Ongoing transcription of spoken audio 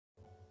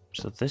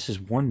So this is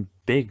one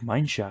big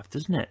mineshaft,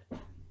 isn't it?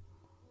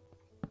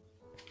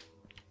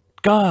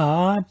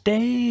 God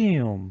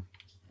damn!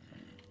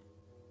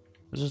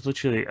 This is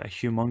literally a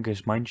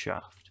humongous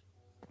mineshaft.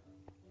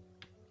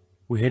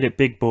 We hit it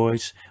big,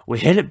 boys. We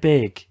hit it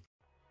big.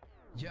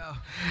 Yo,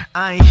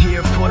 I ain't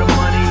here for the money,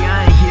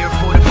 I ain't here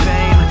for the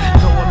fame.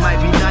 Though it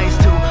might be nice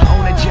to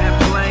own a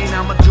jet plane,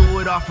 I'ma do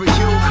it all for you.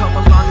 Come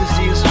along and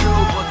see it's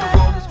true, but the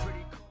road is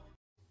pretty cool.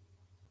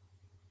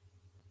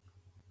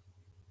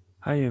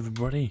 Hi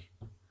everybody.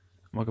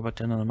 Welcome back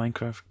to another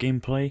Minecraft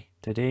gameplay.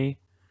 Today,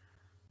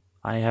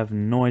 I have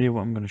no idea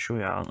what I'm going to show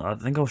you. I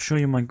think I'll show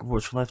you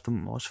what's left of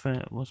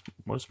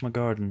what's my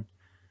garden.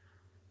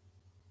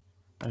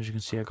 As you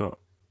can see,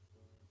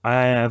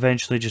 I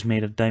eventually just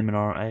made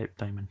a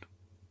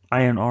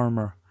iron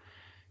armor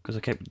because I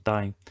kept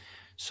dying.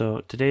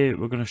 So today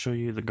we're going to show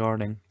you the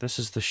gardening. This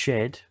is the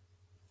shed.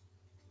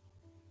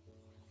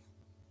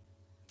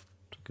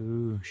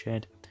 Ooh,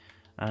 shed.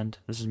 And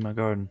this is my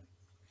garden.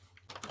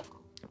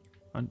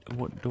 And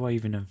what do I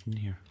even have in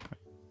here?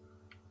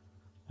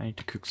 I need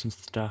to cook some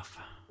stuff.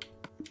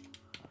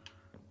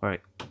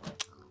 Alright.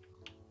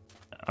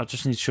 I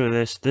just need to show you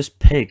this. This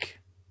pig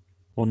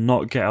will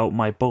not get out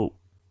my boat.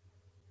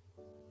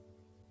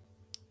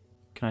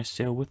 Can I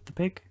sail with the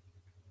pig?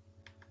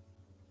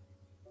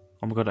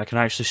 Oh my god, I can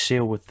actually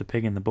sail with the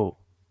pig in the boat.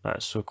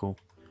 That's so cool.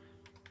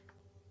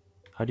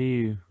 How do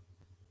you...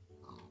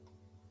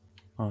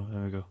 Oh,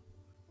 there we go.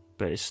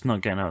 But it's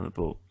not getting out of the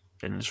boat.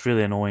 And it's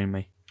really annoying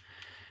me.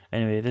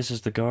 Anyway, this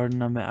is the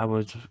garden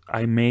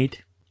I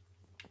made.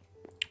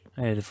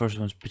 The first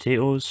one's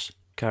potatoes,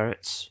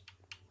 carrots.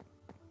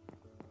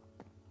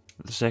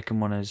 The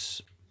second one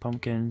is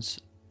pumpkins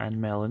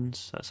and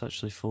melons. That's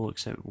actually full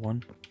except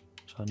one,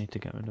 so I need to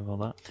get rid of all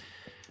that.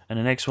 And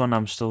the next one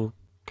I'm still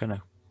kind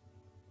of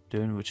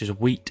doing, which is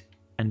wheat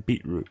and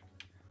beetroot.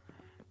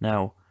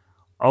 Now,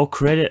 all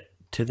credit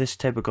to this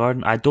type of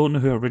garden. I don't know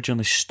who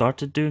originally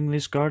started doing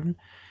this garden,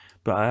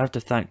 but I have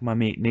to thank my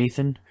mate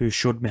Nathan, who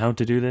showed me how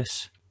to do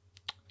this.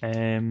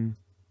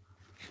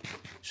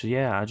 So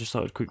yeah, I just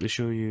thought I'd quickly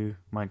show you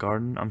my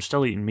garden. I'm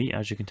still eating meat,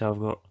 as you can tell. I've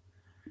got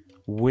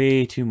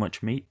way too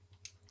much meat.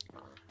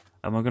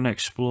 And we're going to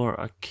explore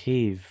a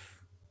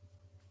cave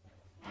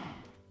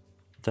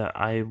that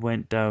I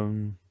went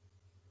down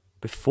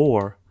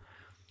before,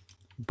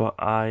 but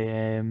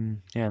yeah,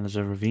 and there's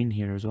a ravine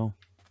here as well.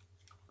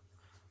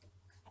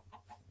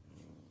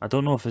 I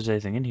don't know if there's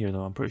anything in here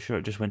though. I'm pretty sure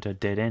it just went to a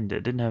dead end.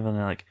 It didn't have any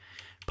like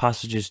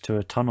passages to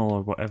a tunnel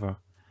or whatever.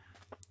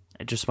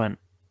 It just went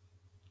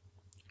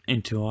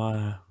into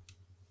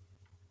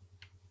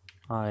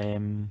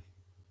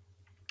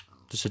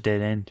just a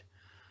dead end.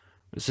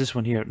 It's this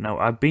one here. Now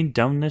I've been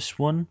down this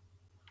one,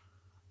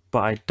 but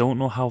I don't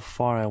know how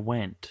far I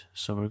went.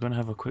 So we're gonna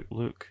have a quick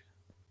look.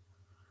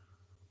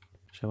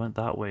 So I went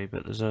that way,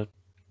 but there's a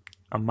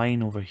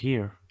mine over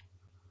here.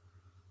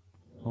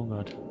 Oh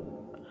god.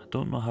 I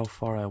don't know how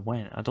far I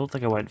went. I don't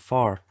think I went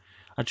far.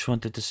 I just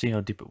wanted to see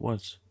how deep it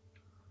was.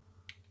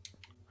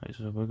 Right,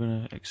 so we're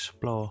gonna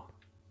explore.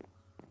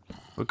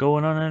 We're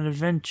going on an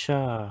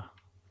adventure!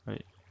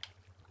 Right.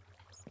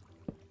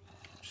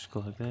 Just go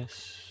like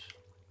this.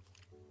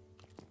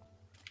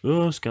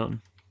 Oh,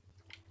 skeleton.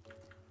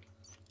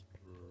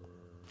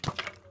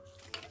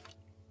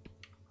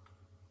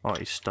 Oh,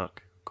 he's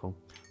stuck. Cool.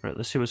 Right,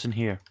 let's see what's in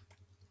here.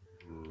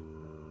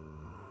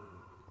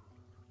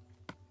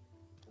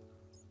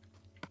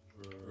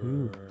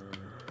 Ooh.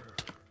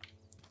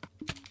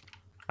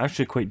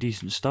 Actually quite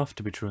decent stuff,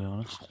 to be truly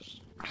honest.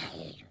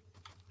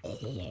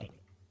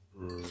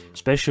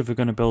 Especially if we're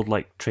going to build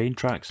like train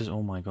tracks.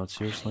 Oh my god,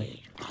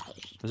 seriously.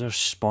 Is there a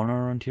spawner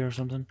around here or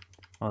something?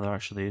 Oh, there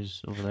actually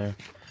is over there.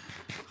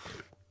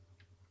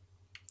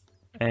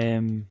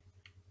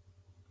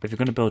 If you're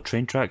going to build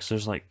train tracks,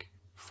 there's like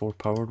 4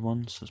 powered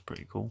ones. That's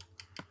pretty cool.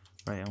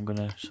 Right, I'm going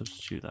to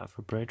substitute that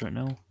for bread right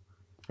now.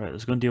 Right,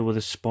 let's go and deal with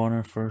this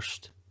spawner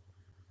first.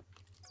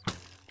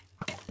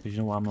 Because you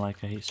know what I'm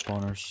like, I hate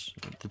spawners.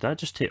 Did that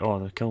just take... Oh,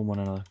 they're killing one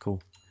another.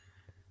 Cool.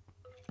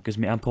 Gives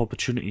me ample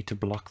opportunity to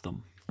block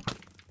them.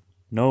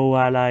 No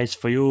allies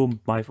for you,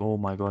 oh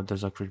my god,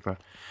 there's a creeper.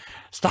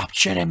 Stop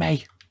shooting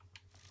me!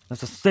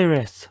 That's a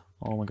serious.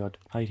 Oh my god,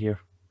 hide here.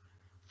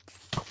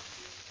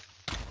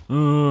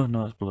 Oh,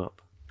 no, it's blew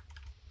up.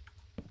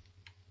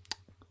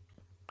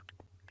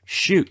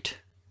 Shoot!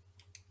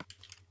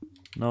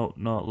 No,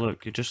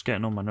 look, you're just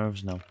getting on my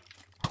nerves now.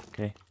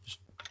 Okay, just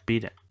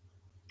beat it.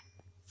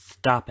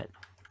 Stop it.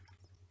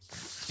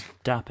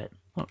 Stop it.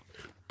 Oh.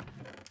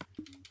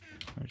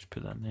 I'll just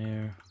put that in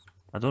there.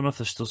 I don't know if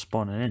they're still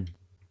spawning in.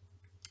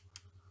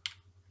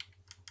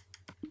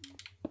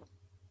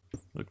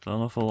 Looked an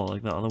awful lot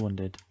like that other one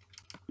did.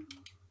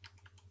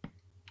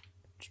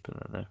 Just put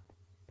that there.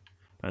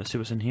 Right, let's see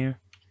what's in here.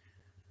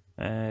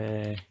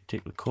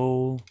 Take the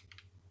coal.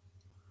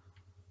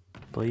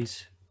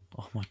 Please.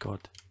 Oh my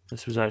god.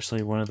 This was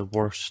actually one of the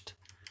worst.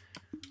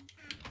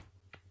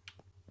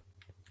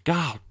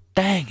 God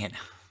dang it.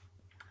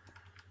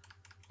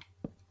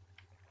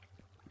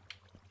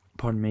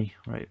 Pardon me.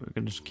 Right, we're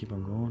gonna just keep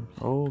on going.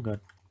 Oh god.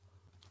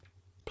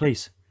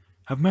 Please.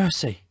 Have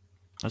mercy.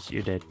 That's what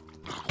you did.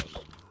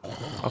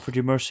 Offered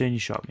you mercy and you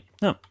shot me.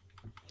 No.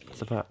 What's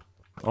the fact?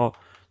 Oh,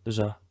 there's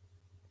a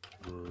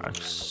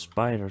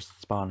spider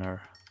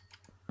spawner.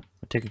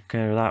 We're taking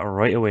care of that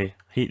right away.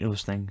 Hate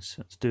those things.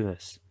 Let's do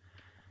this.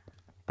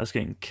 That's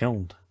getting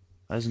killed.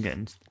 That isn't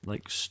getting,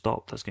 like,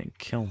 stopped. That's getting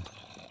killed.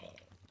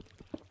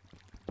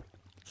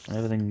 And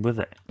everything with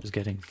it is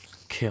getting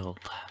killed.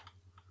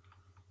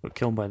 Got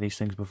killed by these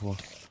things before.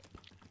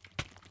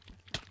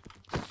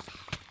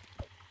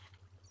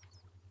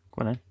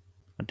 Come on in.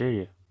 I dare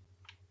you.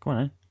 Come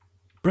on in.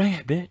 Bring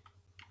it, bitch.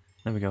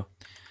 There we go.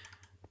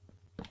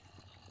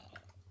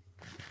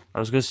 I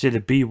was going to say the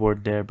B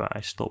word there, but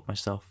I stopped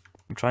myself.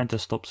 I'm trying to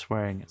stop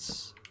swearing.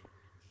 It's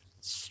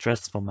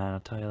stressful, man, I'll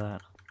tell you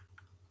that.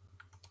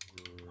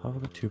 How have I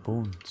got 2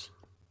 bones?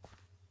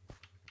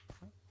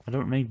 I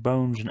don't need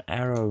bones and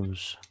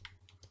arrows.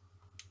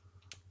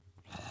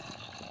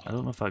 I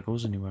don't know if that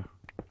goes anywhere.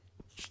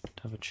 Just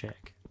have a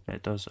check. Yeah,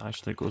 it does.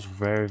 Actually, it goes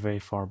very, very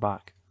far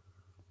back.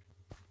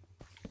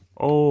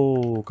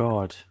 Oh,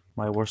 God.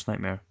 My worst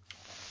nightmare.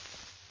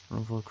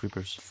 Room full of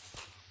creepers.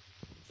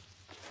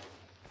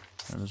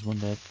 And there's one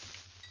dead.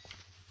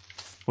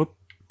 Whoop,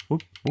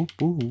 whoop, whoop,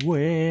 whoop,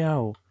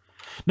 wow.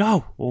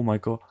 No! Oh my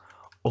god.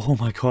 Oh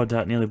my god,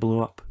 that nearly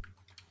blew up.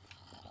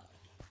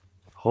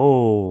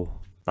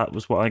 Oh, that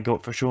was what I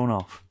got for showing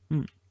off.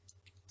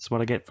 That's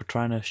what I get for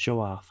trying to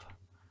show off.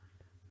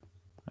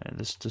 Right,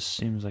 this just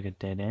seems like a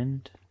dead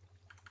end.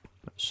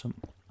 Got some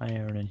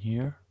iron in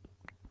here.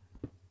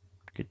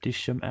 Get this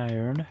some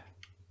iron.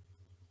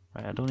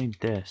 Right, I don't need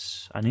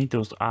this. I need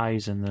those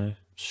eyes in the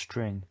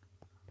string.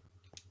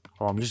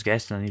 Oh, I'm just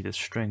guessing I need a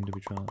string to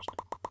be honest.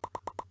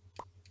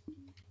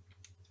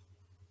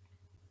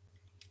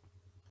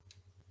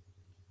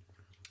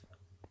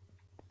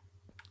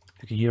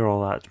 If you can hear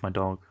all that, it's my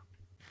dog.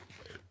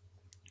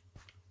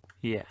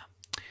 Yeah.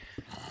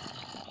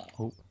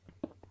 Oh.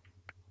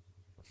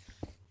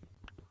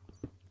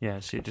 Yeah,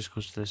 see, it just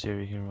goes to this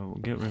area here. We'll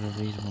get rid of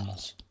these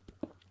ones.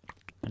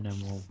 And then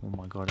we'll... Oh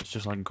my god, it's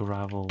just like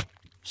gravel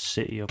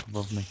city up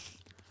above me.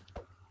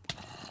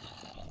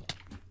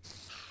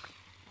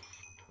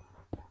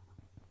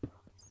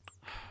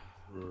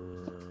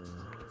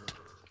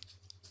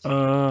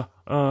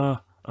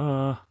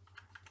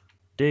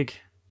 Dig.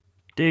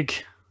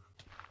 Dig.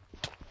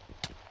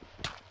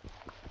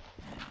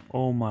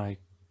 Oh my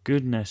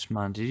goodness,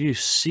 man. Did you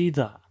see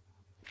that?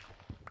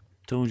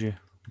 Told you.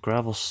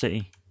 Gravel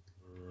City.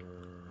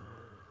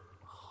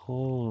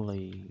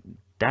 Holy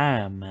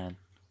damn, man.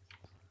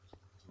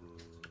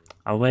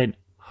 I went,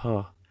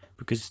 huh.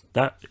 Because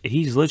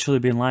he's literally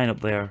been lying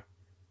up there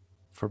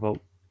for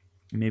about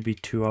maybe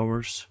 2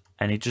 hours.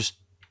 And he just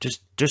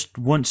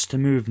wants to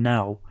move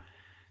now.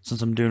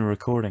 Since I'm doing a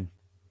recording.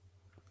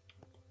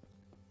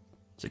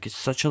 It's like it's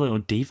such a little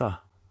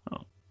diva.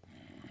 Oh.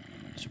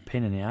 It's a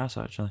pain in the ass,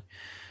 actually.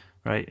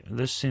 Right,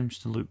 this seems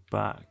to look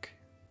back.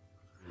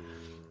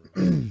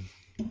 It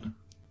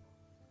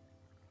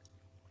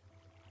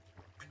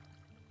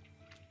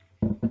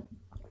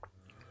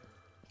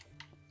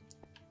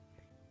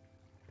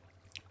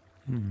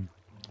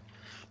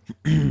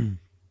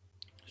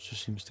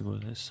just seems to go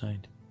to this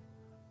side.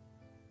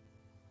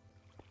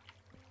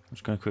 I'm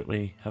just going to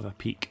quickly have a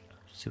peek,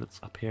 see what's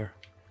up here.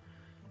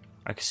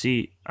 I can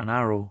see an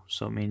arrow,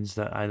 so it means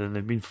that either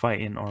they've been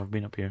fighting or I've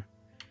been up here.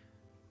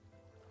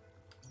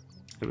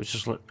 It was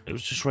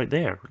just right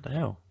there. What the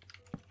hell?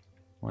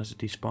 Why is it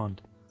despawned?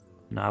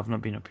 No, I've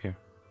not been up here.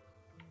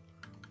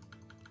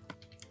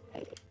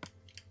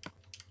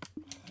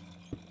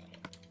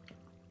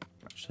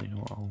 Actually, you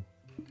know what? I'll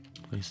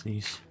place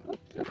these.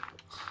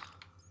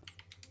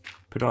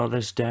 Put all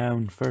this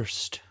down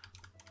first.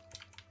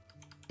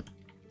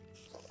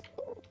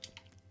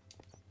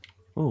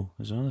 Oh,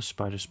 there's another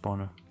spider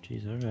spawner.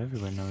 Jeez, they're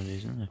everywhere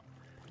nowadays, aren't they?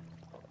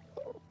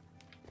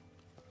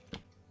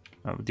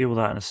 Right, we'll deal with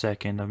that in a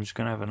second. I'm just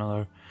gonna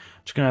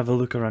have a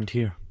look around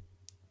here.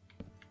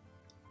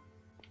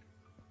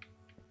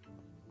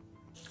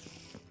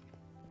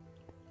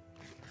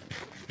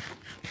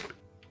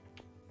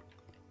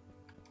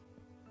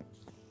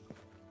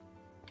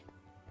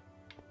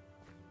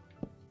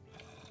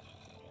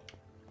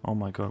 Oh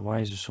my god,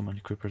 why is there so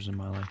many creepers in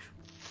my life?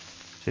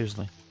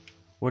 Seriously.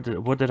 What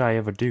did I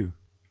ever do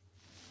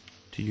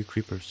to you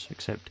creepers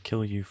except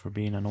kill you for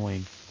being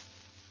annoying?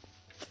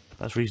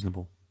 That's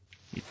reasonable.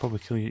 You'd probably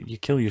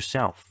kill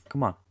yourself.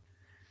 Come on.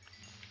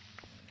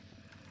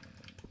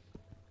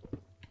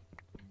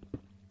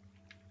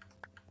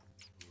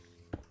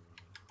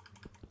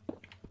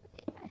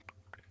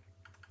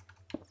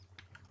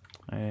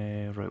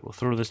 Right, we'll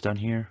throw this down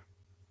here.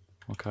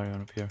 We'll carry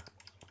on up here.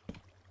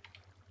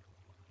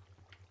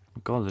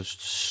 Oh god, there's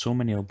so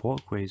many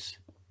walkways.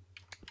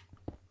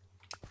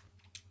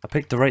 I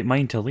picked the right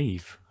mine to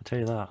leave, I'll tell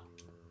you that.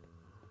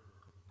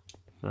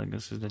 I think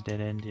this is the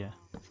dead end, yeah.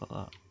 Like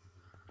that.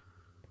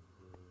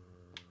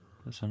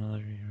 There's another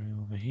area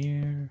over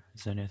here.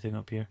 Is there anything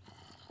up here?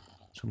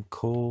 Some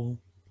coal.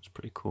 It's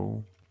pretty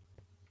cool.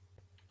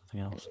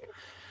 Nothing else.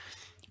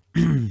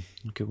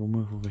 Okay, we'll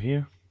move over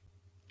here.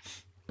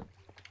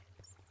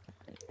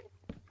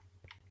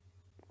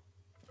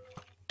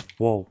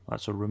 Whoa,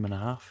 that's a room and a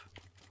half.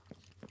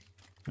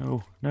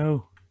 No,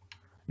 no.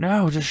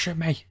 No, just shoot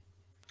me.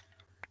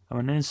 I'm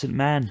an innocent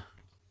man.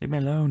 Leave me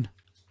alone.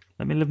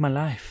 Let me live my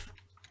life.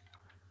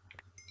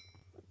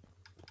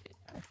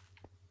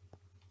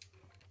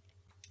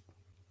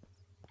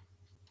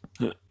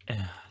 There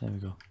we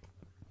go.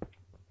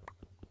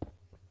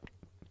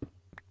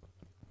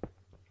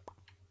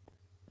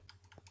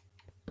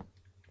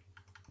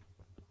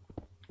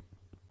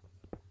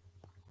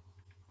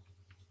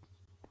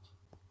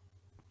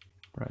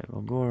 Right,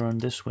 we'll go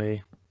around this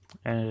way.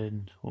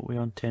 And what are we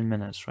on? 10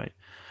 minutes, right?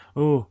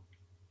 Oh,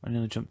 I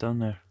nearly jumped down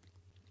there.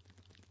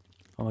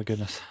 Oh my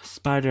goodness.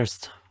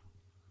 Spiders!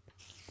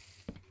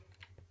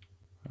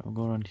 Right, we'll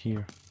go around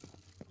here.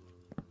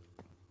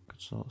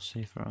 It's a lot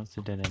safer. That's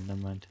the dead end,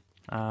 never mind.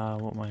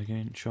 What am I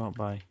getting shot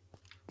by?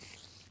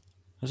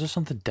 Is there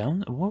something down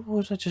there? What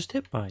was I just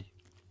hit by?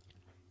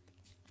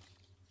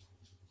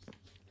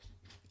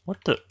 What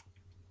the?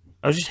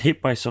 I was just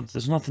hit by something.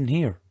 There's nothing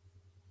here.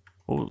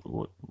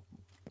 What?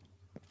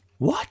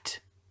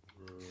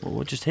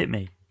 What just hit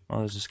me? Oh,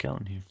 there's a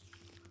skeleton here.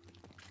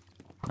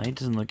 Nah, he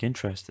doesn't look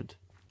interested.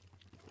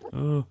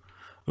 Oh.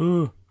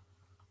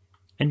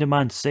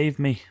 Enderman, save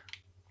me.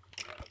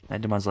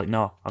 Enderman's like,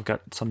 no, I've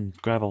got some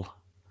gravel.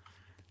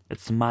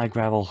 It's my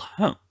gravel.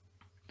 Huh.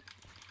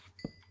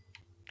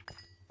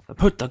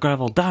 Put the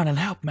gravel down and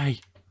help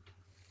me.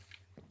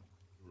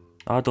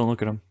 Oh, don't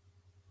look at him.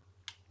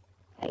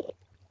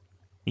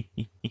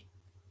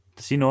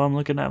 Does he know I'm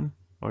looking at him?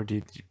 Or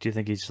do you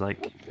think he's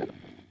like...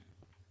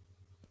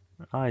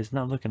 Ah, he's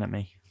not looking at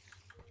me.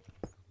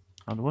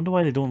 I wonder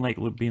why they don't like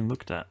being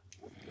looked at.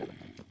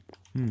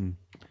 Does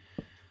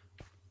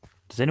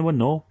anyone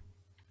know?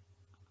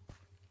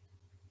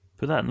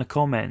 Put that in the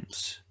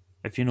comments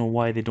if you know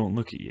why they don't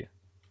look at you.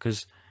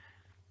 Because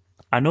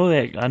I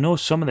know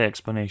some of the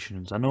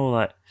explanations. I know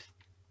that...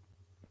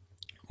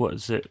 What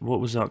is it?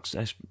 What was the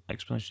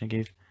explanation I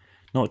gave?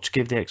 Not to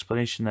give the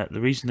explanation that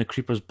the reason the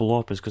creepers blow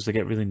up is because they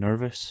get really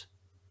nervous.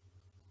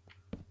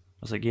 I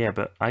was like, yeah,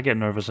 but I get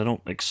nervous, I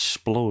don't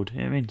explode. You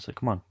know what I mean? It's like,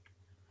 come on.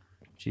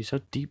 Jeez, how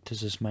deep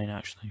does this mine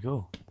actually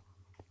go?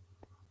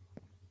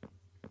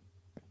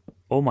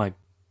 Oh my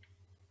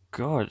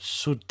god, it's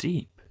so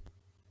deep.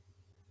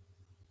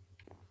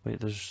 Wait,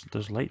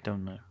 there's light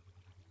down there.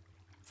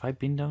 Have I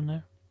been down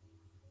there?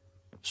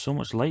 So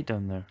much light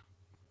down there.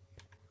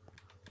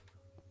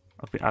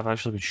 I've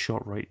actually been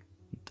shot right.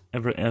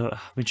 I've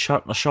been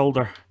shot in the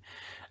shoulder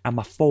and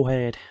my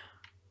forehead.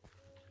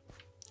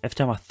 Every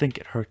time I think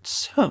it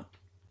hurts. Huh.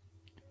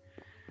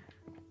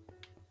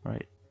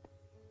 Right.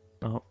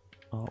 Oh,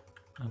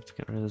 I have to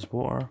get rid of this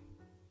water.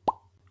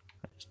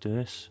 Let's do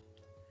this.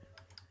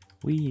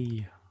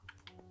 Whee!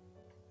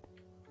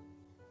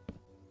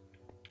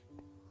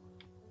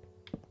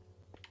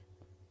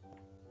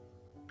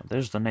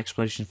 There's an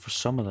explanation for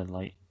some of the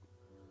light.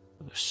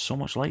 There's so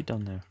much light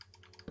down there.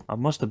 I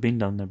must have been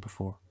down there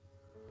before.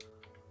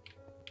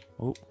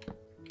 Oh.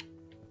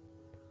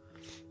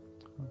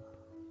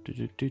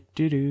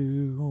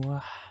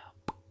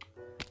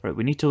 Right,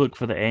 we need to look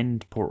for the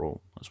end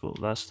portal as well.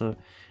 That's the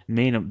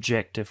main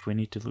objective we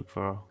need to look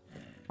for.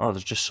 Oh,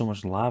 there's just so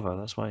much lava,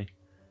 that's why.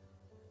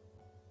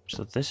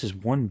 So this is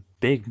one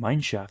big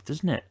mineshaft,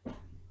 isn't it?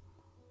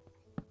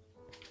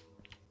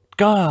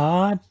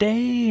 God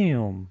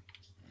damn!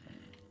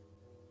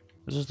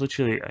 This is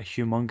literally a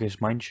humongous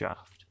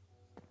mineshaft.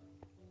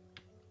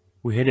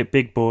 We hit it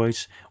big,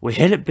 boys. We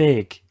hit it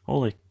big!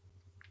 Holy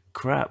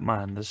crap,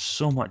 man, there's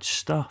so much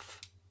stuff.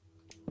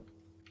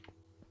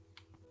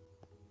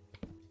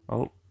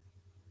 Oh.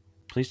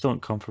 Please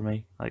don't come for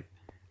me. Like,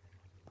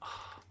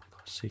 oh my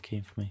god, say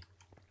came for me.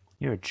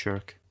 You're a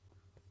jerk.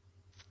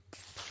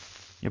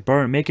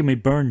 You're making me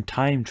burn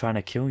time trying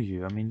to kill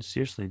you. I mean,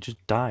 seriously,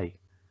 just die.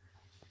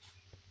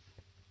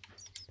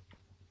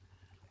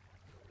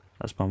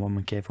 That's my mum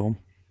and Kev home.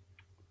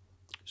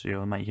 So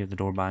you might hear the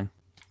door bang.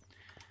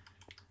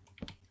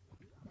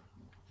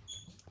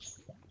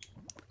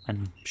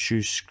 And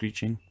shoes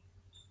screeching.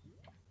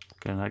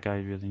 Okay, that guy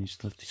really needs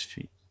to lift his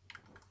feet.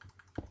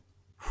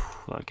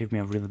 That gave me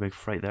a really big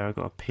fright there. I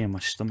got a pain in my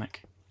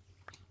stomach.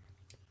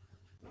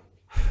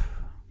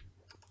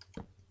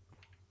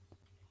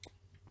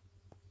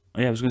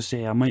 Yeah, I was gonna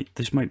say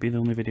this might be the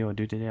only video I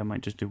do today. I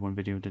might just do one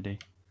video today.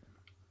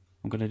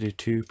 I'm gonna do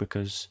two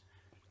because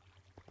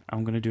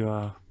I'm gonna do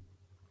a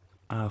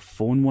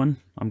phone one.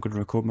 I'm gonna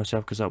record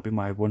myself because that'll be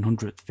my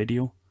 100th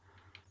video.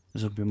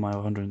 This will be my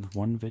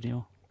 101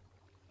 video.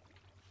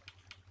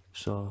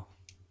 So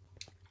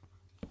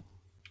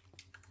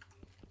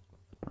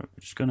right, we're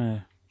just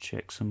gonna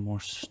check some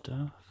more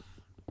stuff.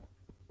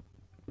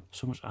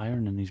 So much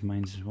iron in these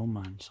mines as well,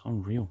 man. It's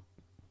unreal.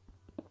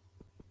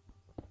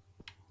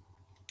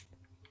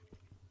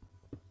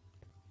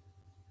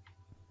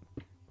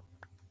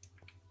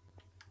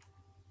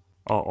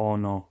 Oh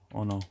no.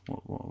 Oh no.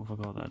 What have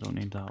I got that? I don't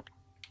need that.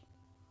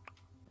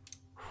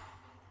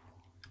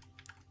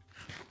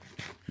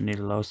 Need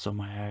lots of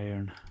my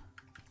iron.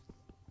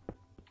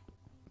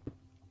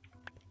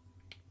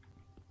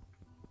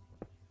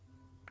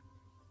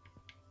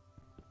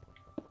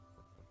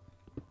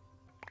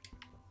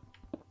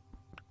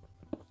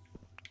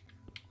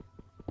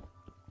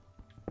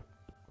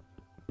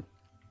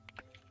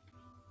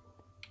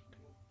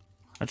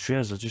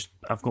 Actually,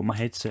 I've got my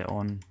headset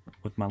on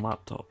with my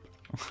laptop.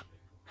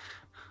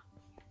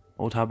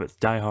 Old habits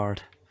die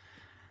hard.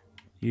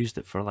 Used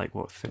it for like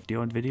what, 50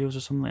 odd videos or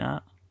something like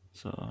that.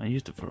 So I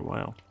used it for a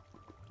while.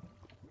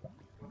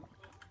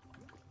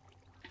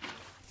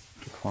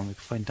 Come on, we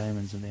can find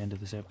diamonds in the end of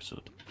this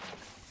episode.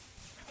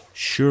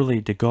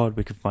 Surely to God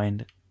we could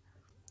find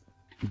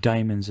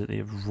diamonds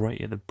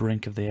right at the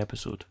brink of the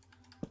episode.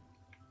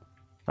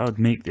 That would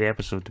make the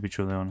episode, to be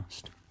truly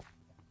honest.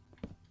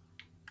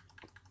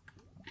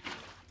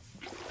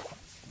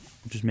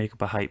 Just make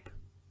up a hype.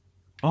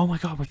 Oh my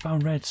God, we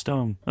found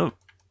redstone. Oh.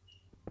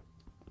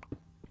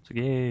 It's like,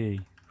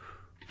 yay.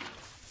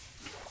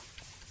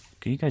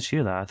 Can you guys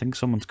hear that? I think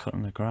someone's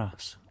cutting the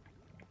grass.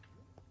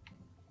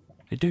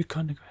 They do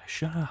cut the grass.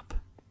 Shut up.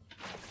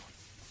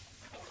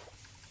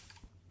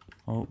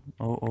 Oh.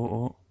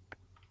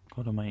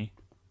 God almighty.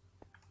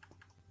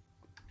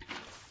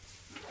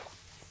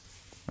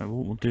 Right,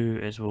 what we'll do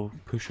is we'll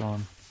push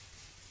on.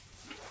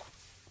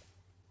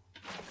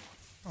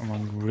 And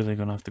I'm really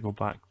gonna have to go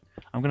back.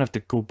 I'm gonna have to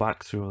go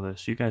back through all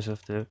this. You guys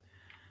could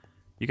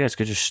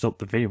just stop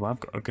the video, but I've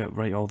got to get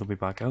right all the way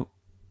back out.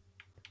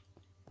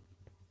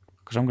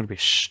 Because I'm gonna be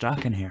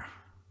stuck in here.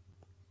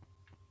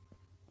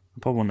 I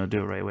probably won't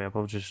do it right away. I'll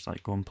probably just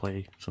like go and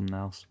play something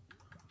else.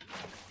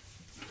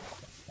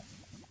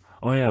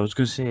 Oh yeah, I was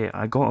gonna say,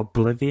 I got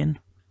Oblivion,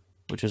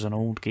 which is an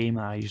old game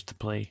that I used to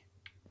play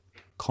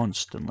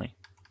constantly.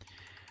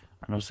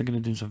 And I was thinking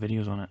of doing some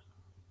videos on it.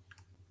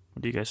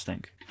 What do you guys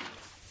think?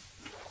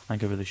 I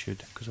think I really should,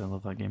 because I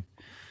love that game.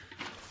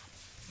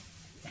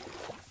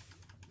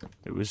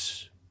 It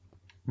was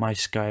my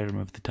Skyrim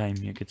of the time,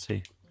 you could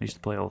say. I used to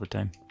play it all the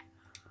time.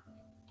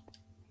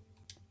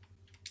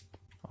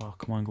 Oh,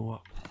 come on, go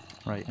up.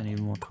 Right, I need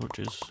more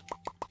torches.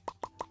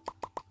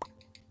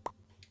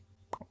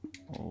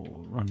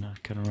 Oh, I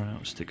kind of run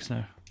out of sticks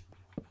there.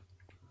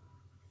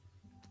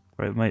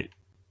 Right, mate.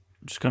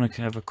 I'm just gonna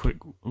have a quick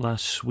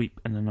last sweep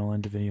and then I'll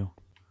end the video.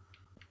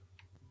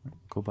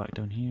 Go back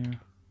down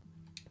here.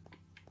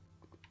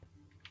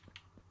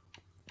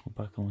 Go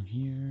back along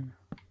here.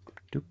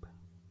 Doop.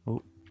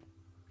 Oh,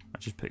 I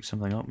just picked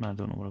something up and I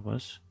don't know what it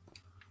was.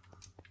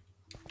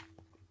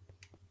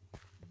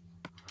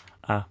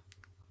 Ah.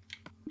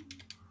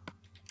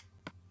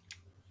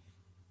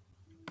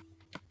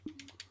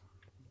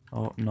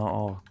 Oh, no,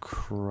 oh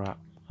crap.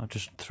 I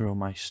just threw all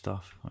my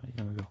stuff. Right,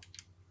 there we go.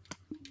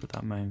 Put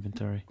that in my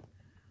inventory.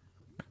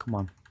 Come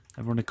on.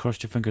 Everyone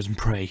cross your fingers and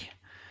pray.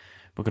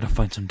 We're gonna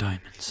find some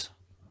diamonds.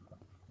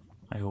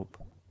 I hope.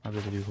 I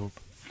really do hope.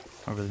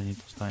 I really need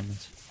those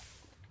diamonds.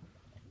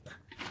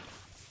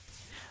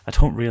 I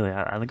don't really.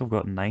 I think I've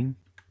got 9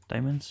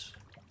 diamonds.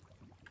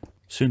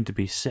 Soon to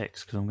be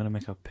 6, because I'm gonna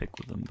make a pick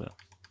with them, but...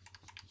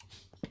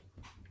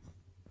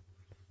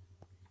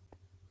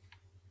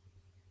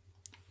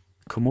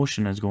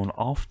 Commotion is going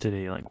off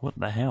today, like what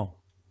the hell?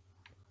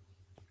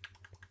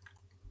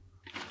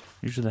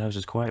 Usually the house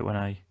is quiet when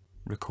I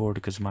record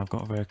because I've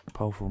got a very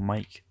powerful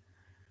mic.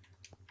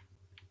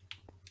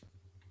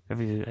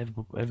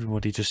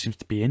 Everybody just seems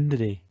to be in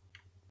today.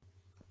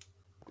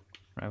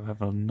 Right, we'll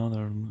have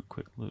another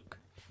quick look.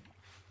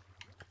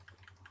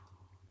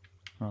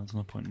 Oh, there's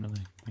no point in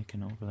really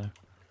making it over there.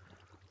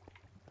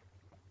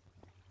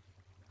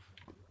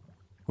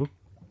 Whoop.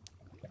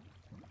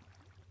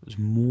 There's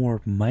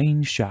more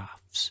mine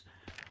shafts.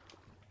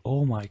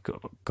 Oh my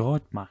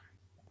god, man.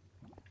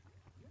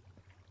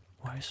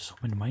 Why is there so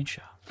many mine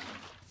shafts?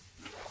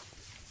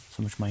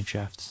 So much mine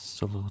shafts,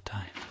 so little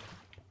time.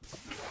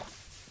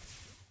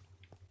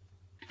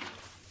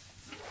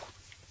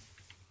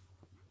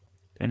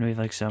 Anyway,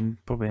 like I said, I'm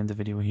probably end the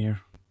video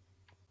here.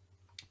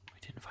 We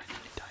didn't find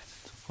any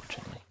diamonds,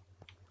 unfortunately.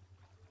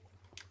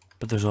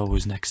 But there's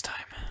always next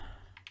time.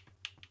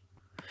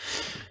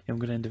 Yeah, I'm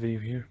gonna end the video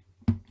here.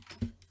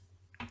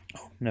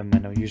 Oh, never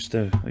mind. I'll use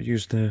the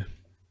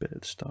bit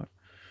at the start.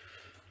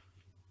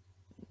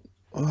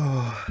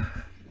 Oh.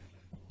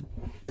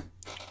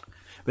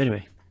 But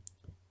anyway,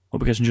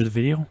 hope you guys enjoyed the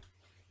video.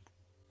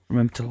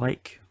 Remember to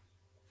like,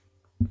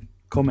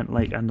 comment,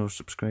 like, and or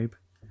subscribe.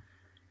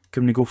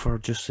 Can we go for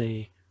just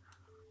say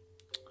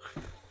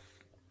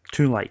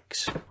 2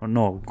 likes? Or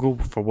no, go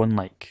for 1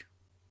 like.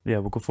 Yeah,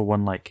 we'll go for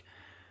 1 like.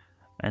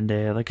 And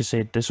like I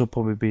said, this will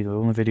probably be the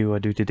only video I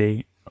do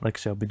today. Like I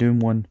said, I'll be doing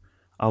one.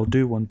 I'll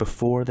do one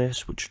before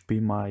this, which would be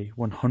my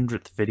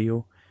 100th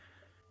video.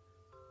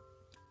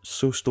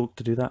 So stoked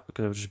to do that,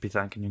 because I'll just be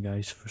thanking you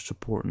guys for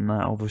supporting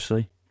that,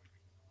 obviously.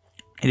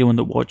 Anyone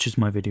that watches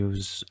my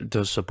videos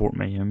does support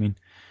me, I mean.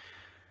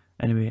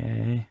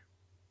 Anyway,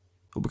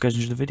 hope you guys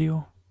enjoyed the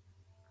video.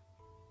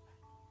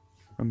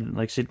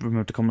 Like I said,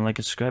 remember to comment, like,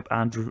 and subscribe,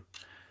 and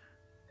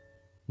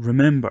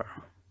remember,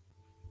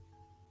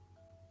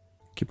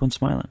 keep on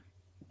smiling.